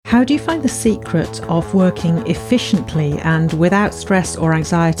How do you find the secret of working efficiently and without stress or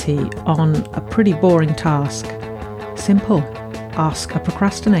anxiety on a pretty boring task? Simple. Ask a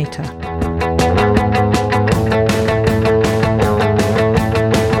procrastinator.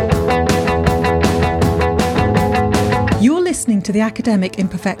 You're listening to The Academic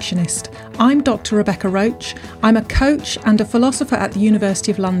Imperfectionist. I'm Dr. Rebecca Roach. I'm a coach and a philosopher at the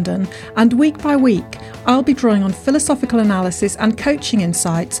University of London, and week by week I'll be drawing on philosophical analysis and coaching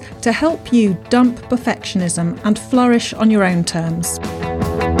insights to help you dump perfectionism and flourish on your own terms.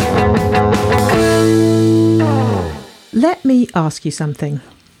 Let me ask you something.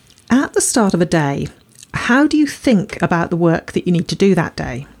 At the start of a day, how do you think about the work that you need to do that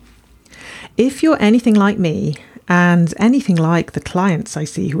day? If you're anything like me, and anything like the clients I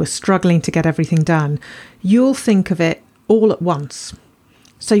see who are struggling to get everything done, you'll think of it all at once.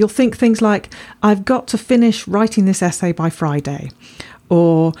 So you'll think things like, I've got to finish writing this essay by Friday,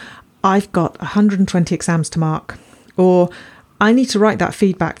 or I've got 120 exams to mark, or I need to write that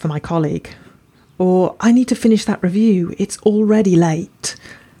feedback for my colleague, or I need to finish that review, it's already late.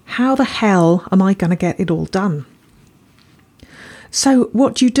 How the hell am I going to get it all done? So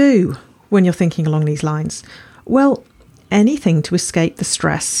what do you do when you're thinking along these lines? Well, anything to escape the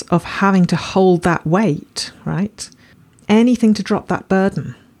stress of having to hold that weight, right? Anything to drop that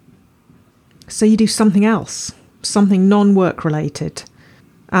burden. So you do something else, something non-work related.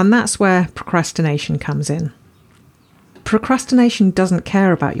 And that's where procrastination comes in. Procrastination doesn't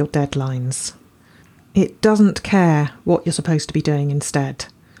care about your deadlines. It doesn't care what you're supposed to be doing instead.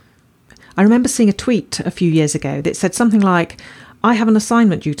 I remember seeing a tweet a few years ago that said something like, I have an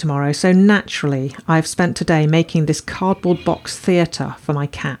assignment due tomorrow, so naturally I've spent today making this cardboard box theatre for my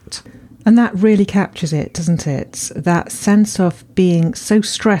cat. And that really captures it, doesn't it? That sense of being so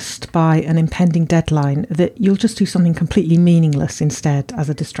stressed by an impending deadline that you'll just do something completely meaningless instead as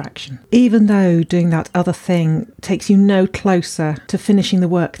a distraction. Even though doing that other thing takes you no closer to finishing the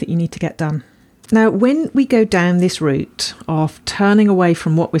work that you need to get done. Now, when we go down this route of turning away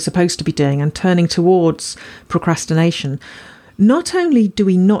from what we're supposed to be doing and turning towards procrastination, not only do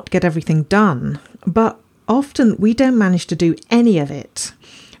we not get everything done, but often we don't manage to do any of it,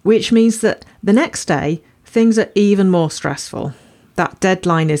 which means that the next day, things are even more stressful. That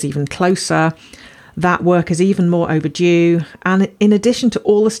deadline is even closer, that work is even more overdue, and in addition to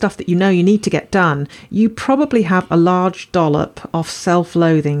all the stuff that you know you need to get done, you probably have a large dollop of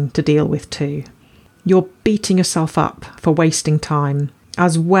self-loathing to deal with too. You're beating yourself up for wasting time,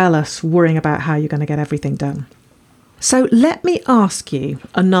 as well as worrying about how you're going to get everything done. So let me ask you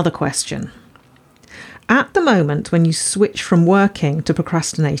another question. At the moment when you switch from working to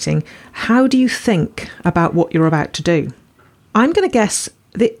procrastinating, how do you think about what you're about to do? I'm going to guess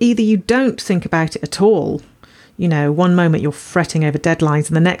that either you don't think about it at all. You know, one moment you're fretting over deadlines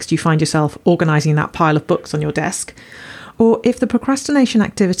and the next you find yourself organising that pile of books on your desk. Or if the procrastination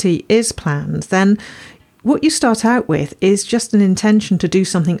activity is planned, then what you start out with is just an intention to do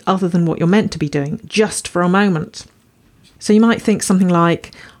something other than what you're meant to be doing, just for a moment. So you might think something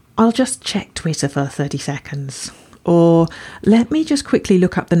like, I'll just check Twitter for 30 seconds. Or let me just quickly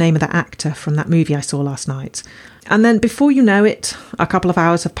look up the name of the actor from that movie I saw last night. And then before you know it, a couple of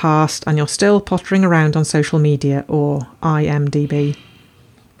hours have passed and you're still pottering around on social media or IMDb.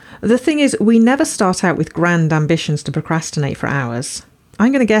 The thing is, we never start out with grand ambitions to procrastinate for hours.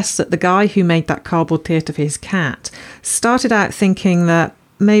 I'm going to guess that the guy who made that cardboard theatre for his cat started out thinking that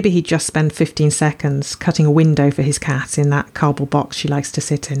maybe he'd just spend 15 seconds cutting a window for his cat in that cardboard box she likes to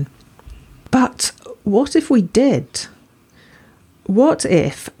sit in. But what if we did? What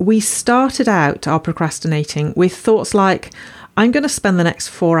if we started out our procrastinating with thoughts like, I'm going to spend the next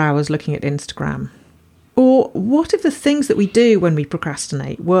 4 hours looking at Instagram? Or what if the things that we do when we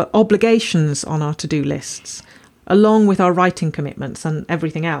procrastinate were obligations on our to-do lists, along with our writing commitments and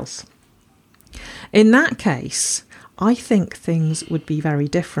everything else? In that case, I think things would be very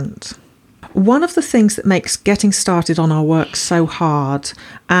different. One of the things that makes getting started on our work so hard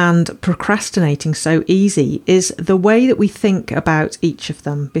and procrastinating so easy is the way that we think about each of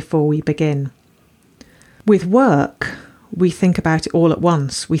them before we begin. With work, we think about it all at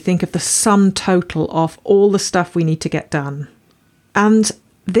once. We think of the sum total of all the stuff we need to get done. And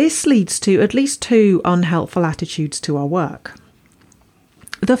this leads to at least two unhelpful attitudes to our work.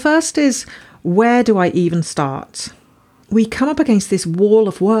 The first is, where do I even start? We come up against this wall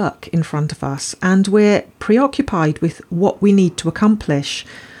of work in front of us and we're preoccupied with what we need to accomplish,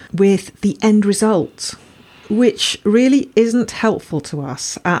 with the end result, which really isn't helpful to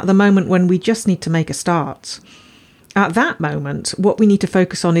us at the moment when we just need to make a start. At that moment, what we need to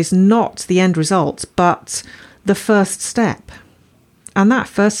focus on is not the end result, but the first step. And that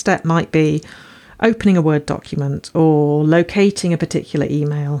first step might be opening a Word document or locating a particular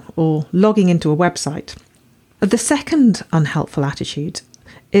email or logging into a website. The second unhelpful attitude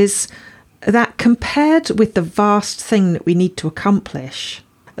is that compared with the vast thing that we need to accomplish,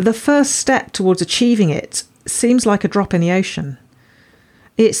 the first step towards achieving it seems like a drop in the ocean.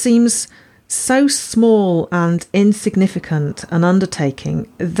 It seems so small and insignificant an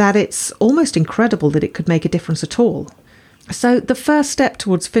undertaking that it's almost incredible that it could make a difference at all. So the first step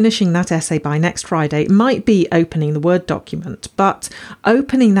towards finishing that essay by next Friday might be opening the Word document, but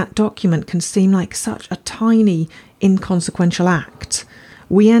opening that document can seem like such a tiny, inconsequential act.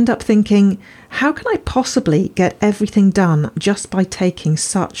 We end up thinking, how can I possibly get everything done just by taking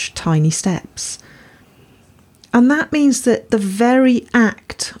such tiny steps? And that means that the very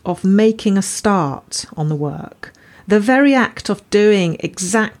act of making a start on the work, the very act of doing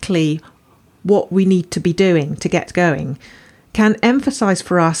exactly what we need to be doing to get going, can emphasize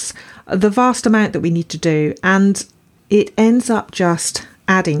for us the vast amount that we need to do, and it ends up just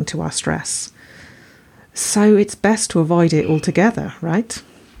adding to our stress. So it's best to avoid it altogether, right?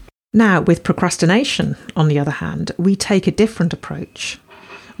 Now, with procrastination, on the other hand, we take a different approach.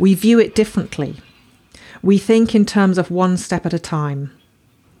 We view it differently. We think in terms of one step at a time.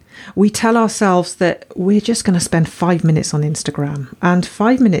 We tell ourselves that we're just going to spend 5 minutes on Instagram, and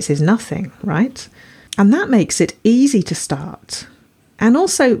 5 minutes is nothing, right? And that makes it easy to start. And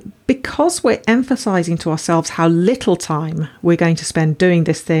also, because we're emphasizing to ourselves how little time we're going to spend doing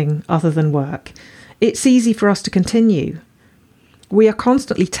this thing other than work, it's easy for us to continue. We are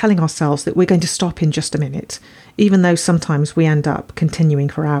constantly telling ourselves that we're going to stop in just a minute, even though sometimes we end up continuing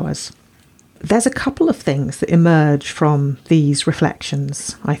for hours. There's a couple of things that emerge from these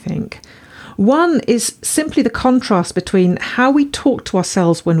reflections, I think. One is simply the contrast between how we talk to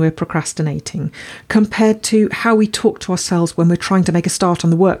ourselves when we're procrastinating compared to how we talk to ourselves when we're trying to make a start on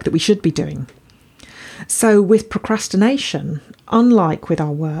the work that we should be doing. So with procrastination, unlike with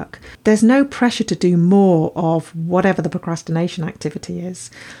our work, there's no pressure to do more of whatever the procrastination activity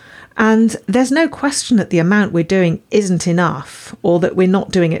is. And there's no question that the amount we're doing isn't enough or that we're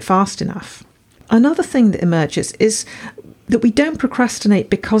not doing it fast enough. Another thing that emerges is that we don't procrastinate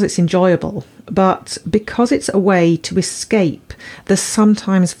because it's enjoyable, but because it's a way to escape the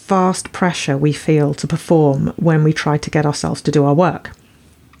sometimes vast pressure we feel to perform when we try to get ourselves to do our work.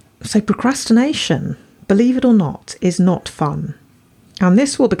 So procrastination, believe it or not, is not fun. And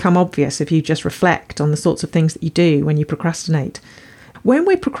this will become obvious if you just reflect on the sorts of things that you do when you procrastinate. When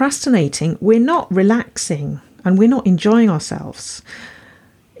we're procrastinating, we're not relaxing and we're not enjoying ourselves.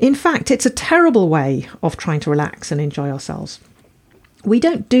 In fact, it's a terrible way of trying to relax and enjoy ourselves. We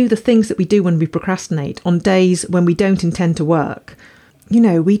don't do the things that we do when we procrastinate on days when we don't intend to work.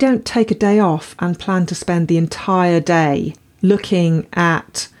 We don't take a day off and plan to spend the entire day looking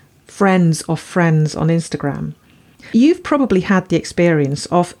at friends of friends on Instagram. You've probably had the experience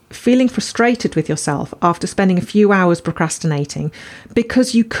of feeling frustrated with yourself after spending a few hours procrastinating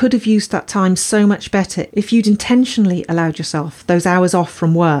because you could have used that time so much better if you'd intentionally allowed yourself those hours off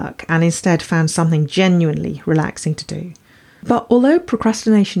from work and instead found something genuinely relaxing to do. But although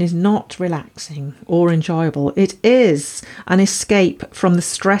procrastination is not relaxing or enjoyable, it is an escape from the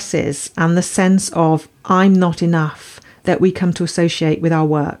stresses and the sense of I'm not enough that we come to associate with our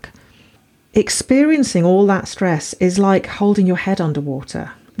work. Experiencing all that stress is like holding your head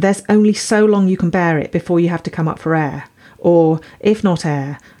underwater. There's only so long you can bear it before you have to come up for air, or, if not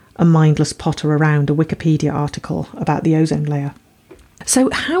air, a mindless potter around a Wikipedia article about the ozone layer. So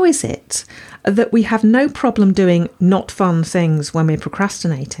how is it that we have no problem doing not fun things when we're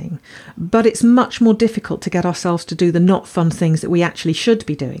procrastinating, but it's much more difficult to get ourselves to do the not fun things that we actually should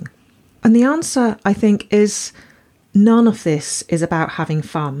be doing? And the answer, I think, is none of this is about having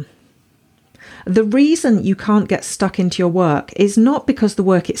fun. The reason you can't get stuck into your work is not because the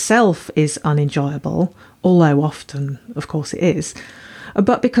work itself is unenjoyable, although often, of course, it is,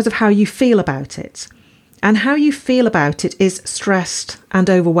 but because of how you feel about it. And how you feel about it is stressed and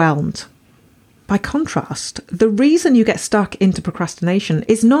overwhelmed. By contrast, the reason you get stuck into procrastination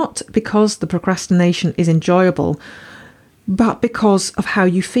is not because the procrastination is enjoyable, but because of how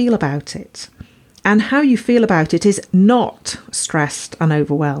you feel about it. And how you feel about it is not stressed and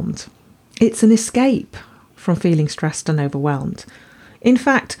overwhelmed. It's an escape from feeling stressed and overwhelmed. In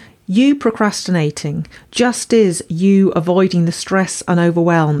fact, you procrastinating just is you avoiding the stress and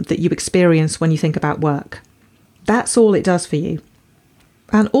overwhelm that you experience when you think about work. That's all it does for you.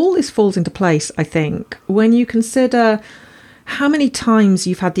 And all this falls into place, I think, when you consider how many times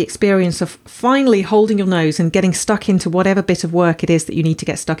you've had the experience of finally holding your nose and getting stuck into whatever bit of work it is that you need to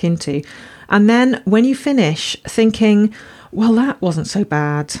get stuck into. And then when you finish thinking, well, that wasn't so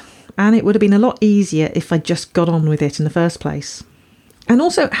bad. And it would have been a lot easier if I just got on with it in the first place. And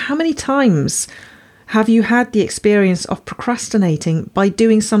also, how many times have you had the experience of procrastinating by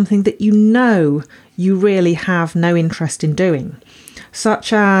doing something that you know you really have no interest in doing?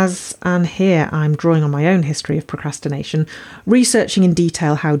 Such as, and here I'm drawing on my own history of procrastination, researching in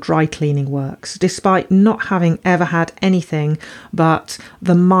detail how dry cleaning works, despite not having ever had anything but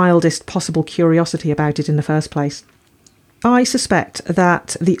the mildest possible curiosity about it in the first place. I suspect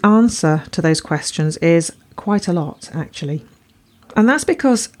that the answer to those questions is quite a lot, actually. And that's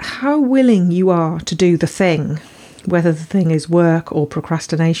because how willing you are to do the thing, whether the thing is work or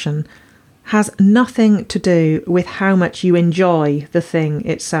procrastination, has nothing to do with how much you enjoy the thing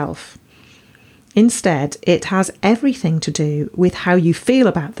itself. Instead, it has everything to do with how you feel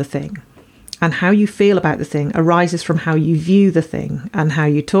about the thing. And how you feel about the thing arises from how you view the thing and how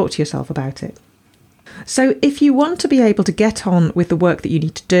you talk to yourself about it. So if you want to be able to get on with the work that you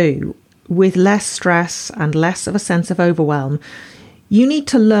need to do with less stress and less of a sense of overwhelm, you need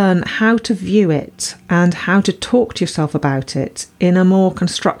to learn how to view it and how to talk to yourself about it in a more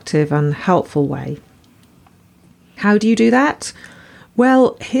constructive and helpful way. How do you do that?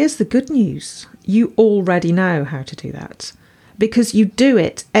 Well, here's the good news. You already know how to do that because you do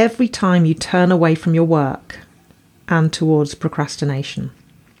it every time you turn away from your work and towards procrastination.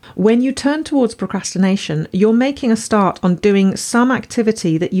 When you turn towards procrastination, you're making a start on doing some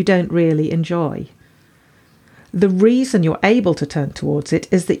activity that you don't really enjoy. The reason you're able to turn towards it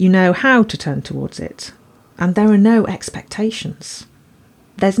is that you know how to turn towards it. And there are no expectations.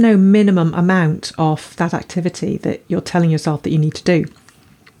 There's no minimum amount of that activity that you're telling yourself that you need to do.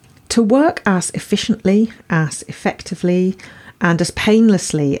 To work as efficiently, as effectively, and as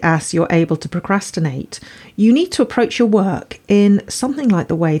painlessly as you're able to procrastinate, you need to approach your work in something like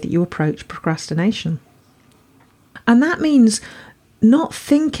the way that you approach procrastination. And that means not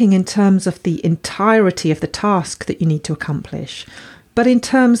thinking in terms of the entirety of the task that you need to accomplish, but in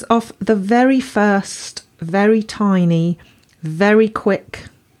terms of the very first, very tiny, very quick,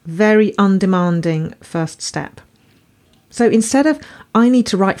 very undemanding first step. So instead of, I need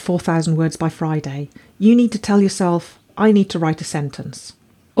to write 4,000 words by Friday, you need to tell yourself, I need to write a sentence.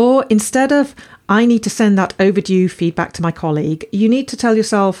 Or instead of, I need to send that overdue feedback to my colleague, you need to tell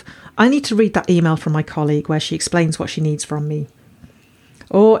yourself, I need to read that email from my colleague where she explains what she needs from me.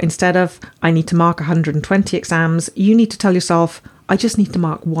 Or instead of, I need to mark 120 exams, you need to tell yourself, I just need to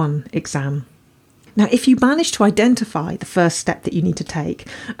mark one exam. Now, if you manage to identify the first step that you need to take,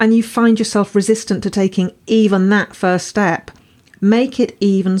 and you find yourself resistant to taking even that first step, make it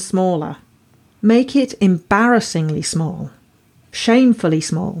even smaller. Make it embarrassingly small, shamefully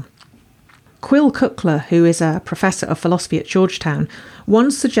small. Quill Kuckler, who is a professor of philosophy at Georgetown,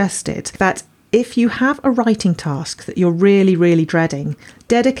 once suggested that if you have a writing task that you're really, really dreading,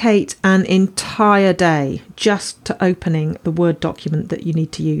 dedicate an entire day just to opening the Word document that you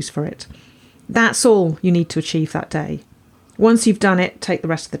need to use for it. That's all you need to achieve that day. Once you've done it, take the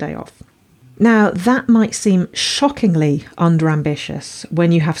rest of the day off. Now, that might seem shockingly under-ambitious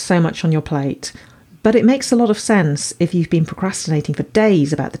when you have so much on your plate, but it makes a lot of sense if you've been procrastinating for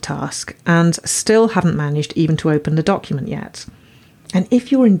days about the task and still haven't managed even to open the document yet. And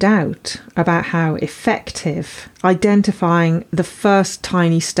if you're in doubt about how effective identifying the first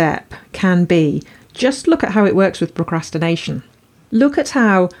tiny step can be, just look at how it works with procrastination. Look at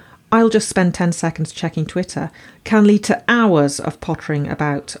how I'll just spend 10 seconds checking Twitter can lead to hours of pottering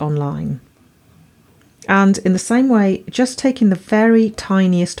about online. And in the same way, just taking the very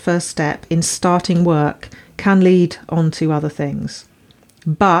tiniest first step in starting work can lead on to other things.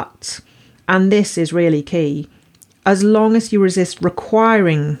 But, and this is really key, as long as you resist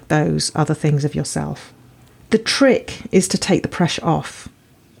requiring those other things of yourself. The trick is to take the pressure off,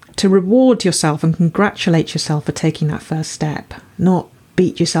 to reward yourself and congratulate yourself for taking that first step, not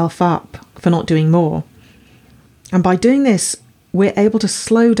beat yourself up for not doing more. And by doing this, we're able to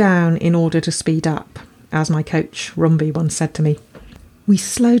slow down in order to speed up, as my coach Rumby once said to me. We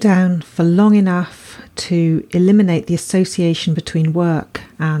slow down for long enough to eliminate the association between work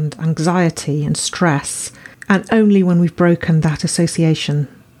and anxiety and stress, and only when we've broken that association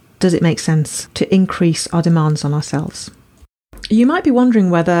does it make sense to increase our demands on ourselves. You might be wondering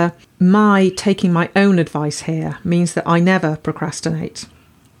whether my taking my own advice here means that I never procrastinate.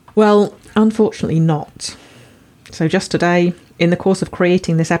 Well, unfortunately not. So just today, in the course of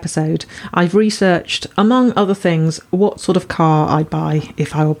creating this episode, I've researched, among other things, what sort of car I'd buy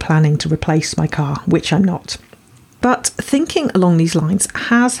if I were planning to replace my car, which I'm not. But thinking along these lines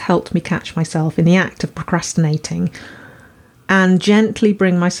has helped me catch myself in the act of procrastinating and gently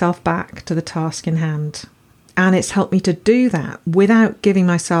bring myself back to the task in hand. And it's helped me to do that without giving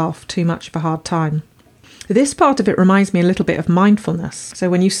myself too much of a hard time. This part of it reminds me a little bit of mindfulness. So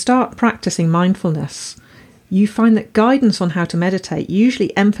when you start practicing mindfulness, you find that guidance on how to meditate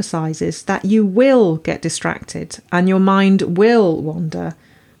usually emphasises that you will get distracted and your mind will wander.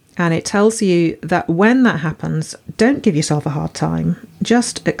 And it tells you that when that happens, don't give yourself a hard time.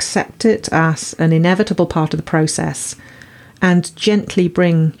 Just accept it as an inevitable part of the process and gently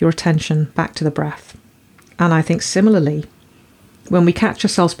bring your attention back to the breath. And I think similarly, when we catch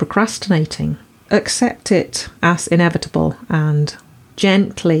ourselves procrastinating, accept it as inevitable and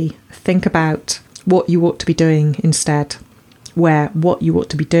gently think about what you ought to be doing instead, where what you ought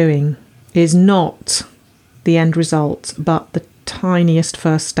to be doing is not the end result, but the tiniest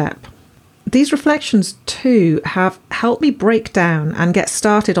first step. These reflections too have helped me break down and get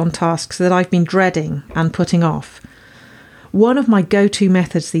started on tasks that I've been dreading and putting off. One of my go-to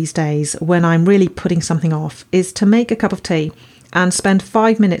methods these days when I'm really putting something off is to make a cup of tea and spend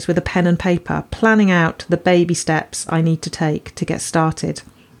 5 minutes with a pen and paper planning out the baby steps I need to take to get started.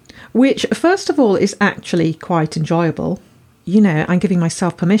 Which, first of all, is actually quite enjoyable. I'm giving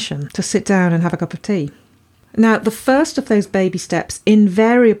myself permission to sit down and have a cup of tea. Now, the first of those baby steps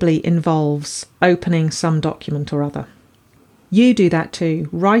invariably involves opening some document or other. You do that too.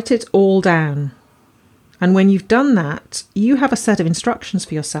 Write it all down. And when you've done that, you have a set of instructions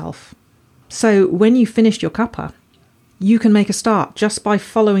for yourself. So when you've finished your cuppa, you can make a start just by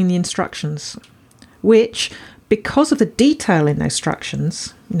following the instructions, which, because of the detail in those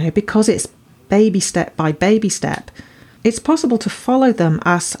instructions, because it's baby step by baby step, it's possible to follow them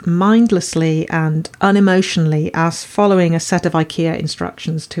as mindlessly and unemotionally as following a set of IKEA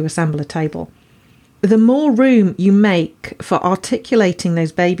instructions to assemble a table. The more room you make for articulating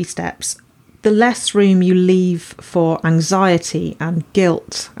those baby steps, the less room you leave for anxiety and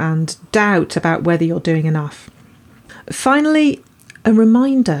guilt and doubt about whether you're doing enough. Finally, a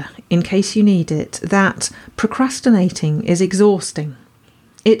reminder, in case you need it, that procrastinating is exhausting.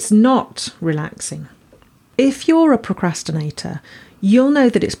 It's not relaxing. If you're a procrastinator, you'll know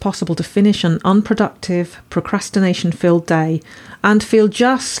that it's possible to finish an unproductive, procrastination-filled day and feel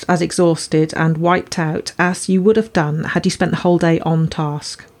just as exhausted and wiped out as you would have done had you spent the whole day on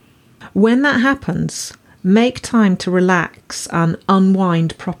task. When that happens, make time to relax and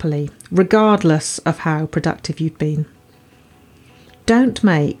unwind properly, regardless of how productive you've been. Don't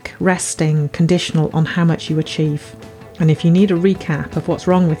make resting conditional on how much you achieve. And if you need a recap of what's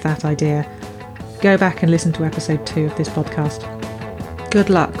wrong with that idea, go back and listen to episode 2 of this podcast. Good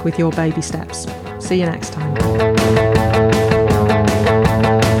luck with your baby steps. See you next time.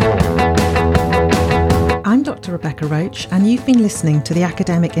 I'm Dr. Rebecca Roach, and you've been listening to The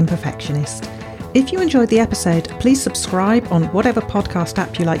Academic Imperfectionist. If you enjoyed the episode, please subscribe on whatever podcast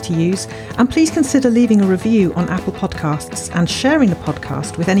app you like to use, and please consider leaving a review on Apple Podcasts and sharing the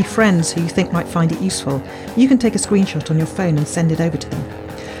podcast with any friends who you think might find it useful. You can take a screenshot on your phone and send it over to them.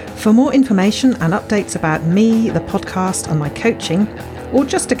 For more information and updates about me, the podcast, and my coaching, or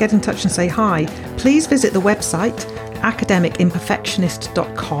just to get in touch and say hi, please visit the website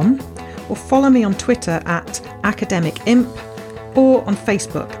academicimperfectionist.com, or follow me on Twitter at academicimp, or on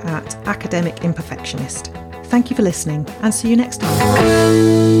Facebook at Academic Imperfectionist. Thank you for listening, and see you next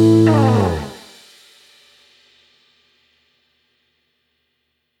time.